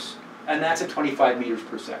source, and that's at 25 meters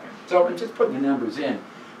per second. So I'm just putting the numbers in.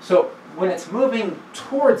 So when it's moving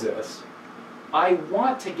towards us, I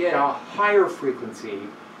want to get a higher frequency,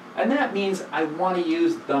 and that means I want to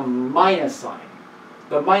use the minus sign.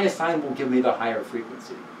 The minus sign will give me the higher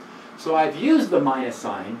frequency. So I've used the minus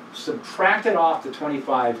sign, subtracted off the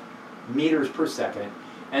 25 meters per second,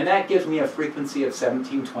 and that gives me a frequency of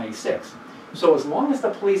 1726. So as long as the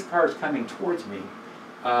police car is coming towards me,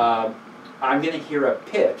 I'm going to hear a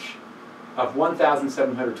pitch of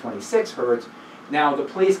 1,726 hertz. Now the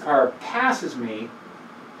police car passes me,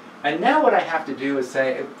 and now what I have to do is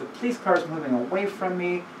say, if the police car is moving away from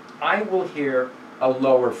me, I will hear a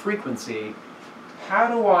lower frequency.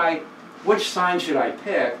 Which sign should I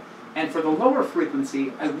pick? And for the lower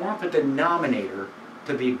frequency, I want the denominator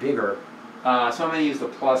to be bigger. So I'm going to use the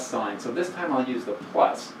plus sign. So this time I'll use the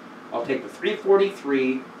plus. I'll take the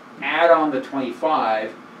 343, add on the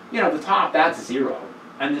 25. You know, the top, that's 0.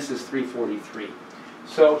 And this is 343.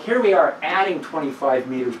 So here we are adding 25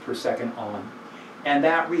 meters per second on. And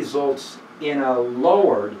that results in a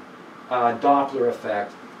lowered Doppler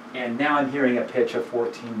effect. And now I'm hearing a pitch of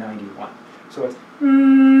 1491. So it's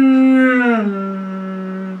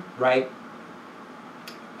right?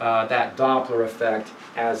 That Doppler effect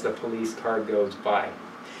as the police car goes by.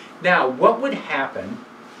 Now, what would happen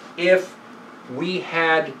if we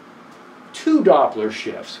had 2 Doppler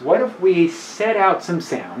shifts? What if we set out some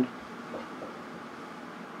sound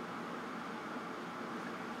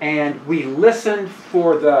and we listened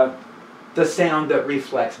for the sound that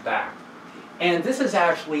reflects back? And this is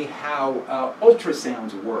actually how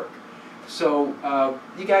ultrasounds work. So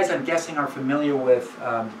you guys, I'm guessing, are familiar with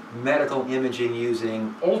medical imaging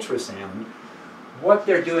using ultrasound. What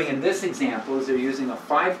they're doing in this example is they're using a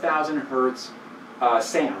 5,000 hertz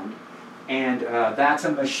sound, and that's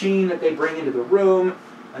a machine that they bring into the room,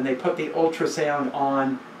 and they put the ultrasound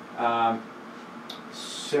on.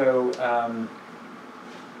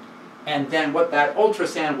 And then what that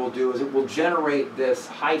ultrasound will do is it will generate this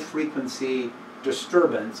high frequency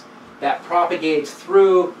disturbance that propagates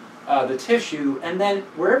through the tissue, and then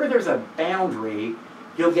wherever there's a boundary,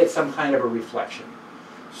 you'll get some kind of a reflection.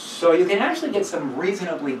 So you can actually get some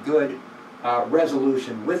reasonably good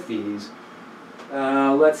resolution with these.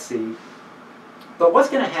 Let's see. But what's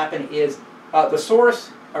going to happen is the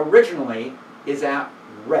source originally is at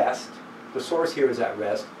rest. The source here is at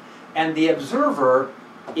rest, and the observer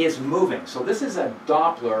is moving. So this is a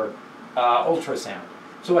Doppler ultrasound.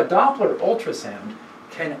 So a Doppler ultrasound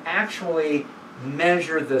can actually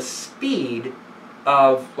measure the speed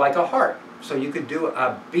of, like, a heart. So you could do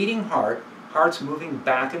a beating heart, heart's moving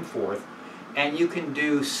back and forth, and you can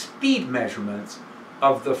do speed measurements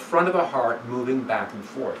of the front of the heart moving back and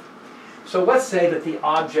forth. So let's say that the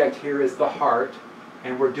object here is the heart,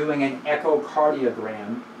 and we're doing an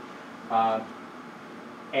echocardiogram,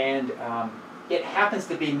 it happens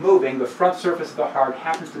to be moving, the front surface of the heart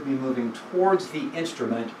happens to be moving towards the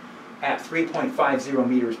instrument at 3.50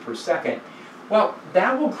 meters per second. Well,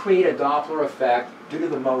 that will create a Doppler effect due to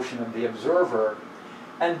the motion of the observer,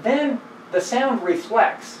 and then the sound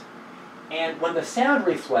reflects. And when the sound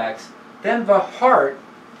reflects, then the heart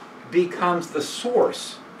becomes the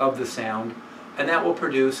source of the sound, and that will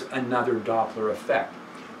produce another Doppler effect.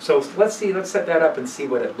 So let's set that up and see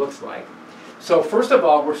what it looks like. So first of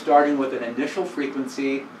all, we're starting with an initial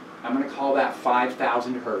frequency. I'm going to call that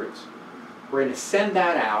 5,000 hertz. We're going to send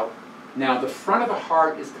that out. Now the front of the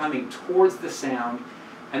heart is coming towards the sound,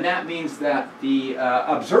 and that means that the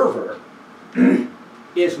observer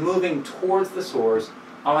is moving towards the source.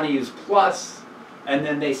 I want to use plus, and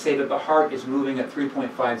then they say that the heart is moving at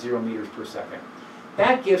 3.50 meters per second.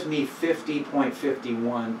 That gives me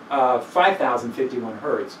 5,051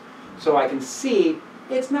 hertz. So I can see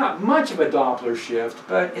it's not much of a Doppler shift,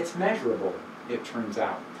 but it's measurable, it turns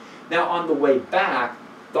out. Now on the way back,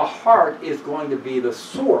 the heart is going to be the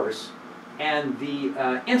source, and the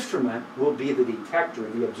instrument will be the detector,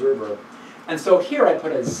 the observer. And so here I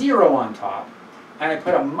put a 0 on top, and I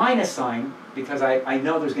put a minus sign because I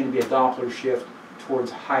know there's going to be a Doppler shift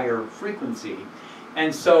towards higher frequency.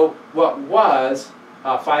 And so what was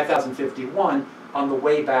 5,051 on the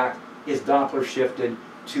way back is Doppler shifted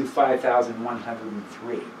to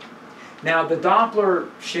 5,103. Now the Doppler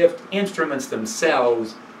shift instruments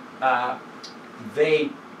themselves, they're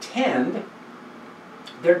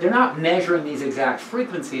not measuring these exact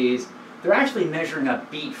frequencies, they're actually measuring a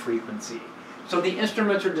beat frequency. So the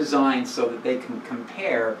instruments are designed so that they can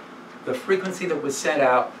compare the frequency that was sent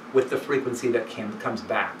out with the frequency that comes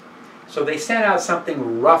back. So they sent out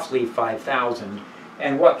something roughly 5,000,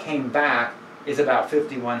 and what came back is about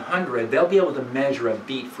 5,100. They'll be able to measure a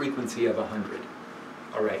beat frequency of 100.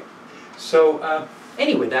 All right. So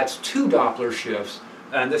anyway, that's 2 Doppler shifts,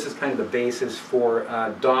 and this is kind of the basis for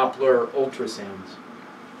Doppler ultrasounds.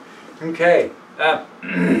 Okay.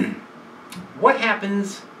 What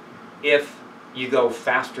happens if you go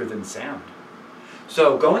faster than sound?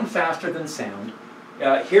 So going faster than sound,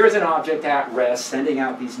 here's an object at rest sending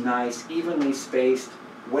out these nice, evenly spaced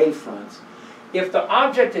wavefronts. If the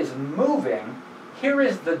object is moving, here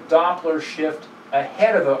is the Doppler shift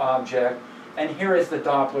ahead of the object, and here is the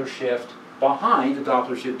Doppler shift behind. The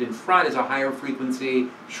Doppler shift in front is a higher frequency,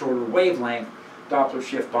 shorter wavelength. Doppler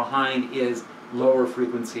shift behind is lower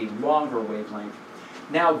frequency, longer wavelength.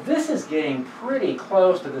 Now this is getting pretty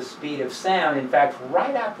close to the speed of sound. In fact,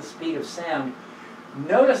 right at the speed of sound,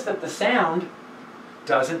 notice that the sound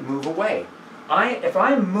doesn't move away. If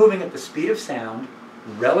I'm moving at the speed of sound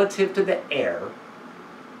relative to the air,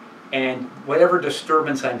 and whatever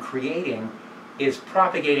disturbance I'm creating is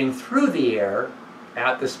propagating through the air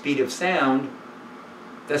at the speed of sound,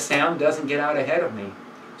 the sound doesn't get out ahead of me.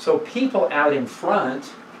 So people out in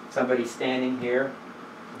front, somebody standing here,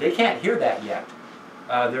 they can't hear that yet.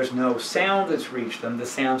 There's no sound that's reached them. The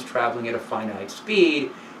sound's traveling at a finite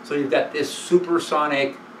speed. So you've got this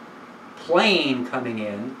supersonic plane coming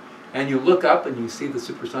in, and you look up and you see the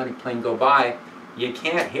supersonic plane go by. You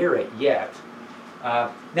can't hear it yet.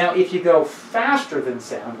 Now if you go faster than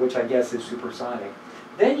sound, which I guess is supersonic,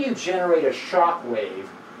 then you generate a shock wave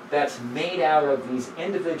that's made out of these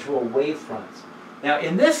individual wavefronts. Now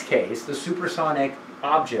in this case, the supersonic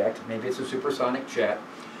object, maybe it's a supersonic jet,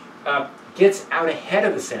 gets out ahead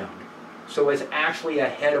of the sound. So it's actually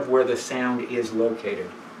ahead of where the sound is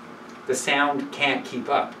located. The sound can't keep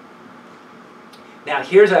up. Now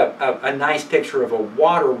here's a nice picture of a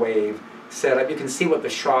water wave setup. You can see what the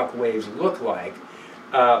shock waves look like.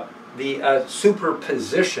 The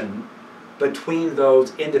superposition between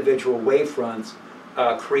those individual wavefronts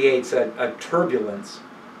creates a turbulence,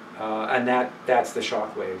 and that's the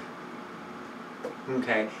shock wave.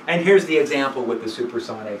 Okay, and here's the example with the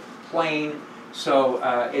supersonic plane. So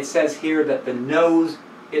it says here that the nose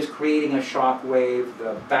is creating a shock wave,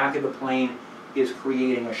 the back of the plane is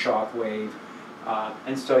creating a shock wave,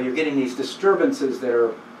 and so you're getting these disturbances that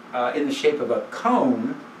are in the shape of a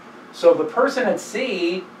cone. So the person at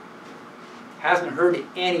sea hasn't heard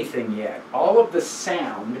anything yet. All of the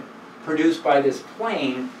sound produced by this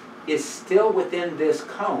plane is still within this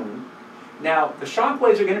cone. Now, the shock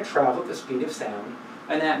waves are going to travel at the speed of sound,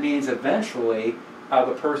 and that means eventually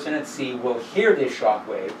the person at C will hear this shock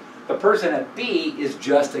wave. The person at B is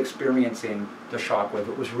just experiencing the shock wave.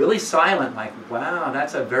 It was really silent, like, wow,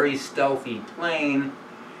 that's a very stealthy plane.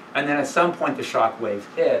 And then at some point the shock wave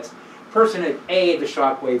hits. Person at A, the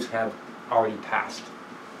shock waves have already passed.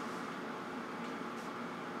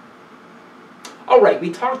 All right, we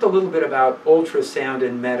talked a little bit about ultrasound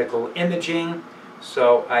and medical imaging.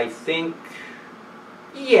 So I think,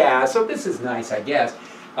 yeah, so this is nice, I guess.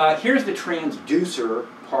 Here's the transducer,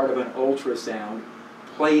 part of an ultrasound,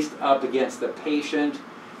 placed up against the patient.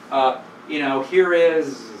 You know,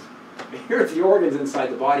 here's the organs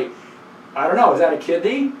inside the body. I don't know, is that a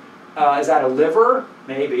kidney? Is that a liver?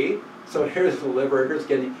 Maybe. So here's the liver, here's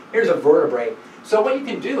kidney, here's a vertebrae. So what you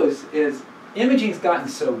can do is imaging's gotten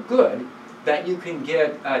so good that you can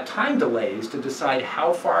get time delays to decide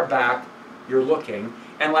how far back you're looking.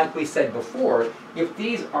 And like we said before, if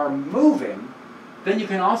these are moving, then you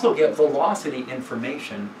can also get velocity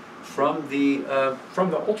information from the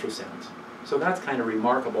ultrasounds. So that's kind of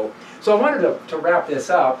remarkable. So I wanted to wrap this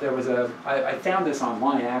up. There was I found this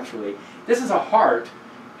online actually. This is a heart,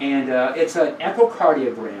 and it's an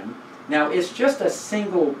echocardiogram. Now it's just a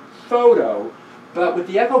single photo, but with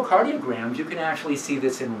the echocardiograms you can actually see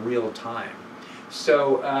this in real time.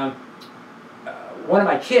 So one of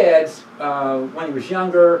my kids, when he was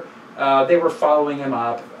younger, they were following him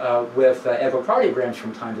up with echocardiograms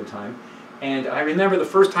from time to time. And I remember the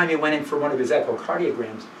first time he went in for one of his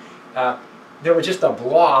echocardiograms, there was just a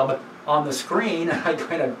blob on the screen. I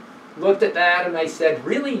kind of looked at that and I said,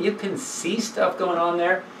 really, you can see stuff going on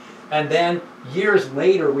there? And then years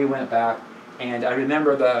later we went back, and I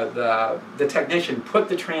remember the technician put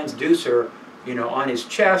the transducer, you know, on his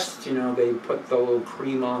chest. You know, they put the little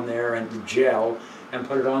cream on there and the gel and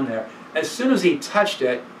put it on there. As soon as he touched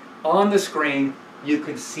it, on the screen you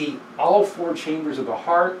could see all 4 chambers of the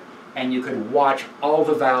heart, and you could watch all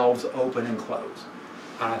the valves open and close.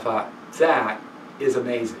 And I thought, that is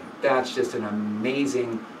amazing. That's just an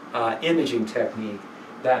amazing imaging technique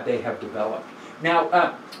that they have developed.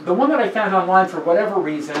 Now, the one that I found online, for whatever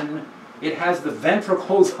reason, it has the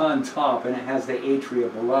ventricles on top and it has the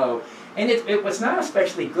atria below. And it was not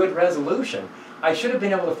especially good resolution. I should have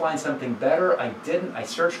been able to find something better. I didn't. I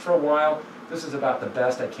searched for a while. This is about the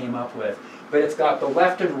best I came up with. But it's got the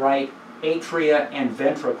left and right atria and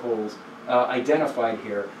ventricles identified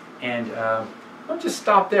here. And I'll just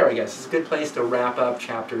stop there, I guess. It's a good place to wrap up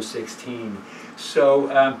chapter 16.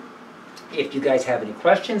 So if you guys have any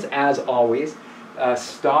questions, as always,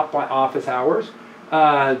 stop by office hours.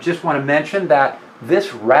 Just want to mention that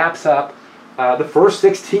this wraps up the first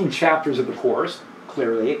 16 chapters of the course,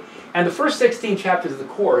 clearly. And the first 16 chapters of the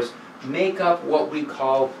course make up what we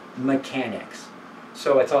call mechanics.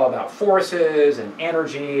 So it's all about forces and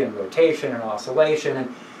energy and rotation and oscillation.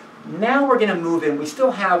 And now we're going to move in. We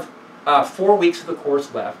still have 4 weeks of the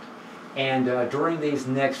course left. And during these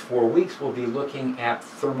next 4 weeks, we'll be looking at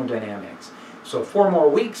thermodynamics. So 4 more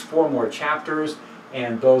weeks, 4 more chapters,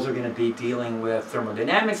 and those are going to be dealing with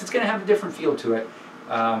thermodynamics. It's going to have a different feel to it.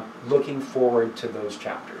 Looking forward to those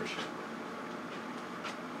chapters.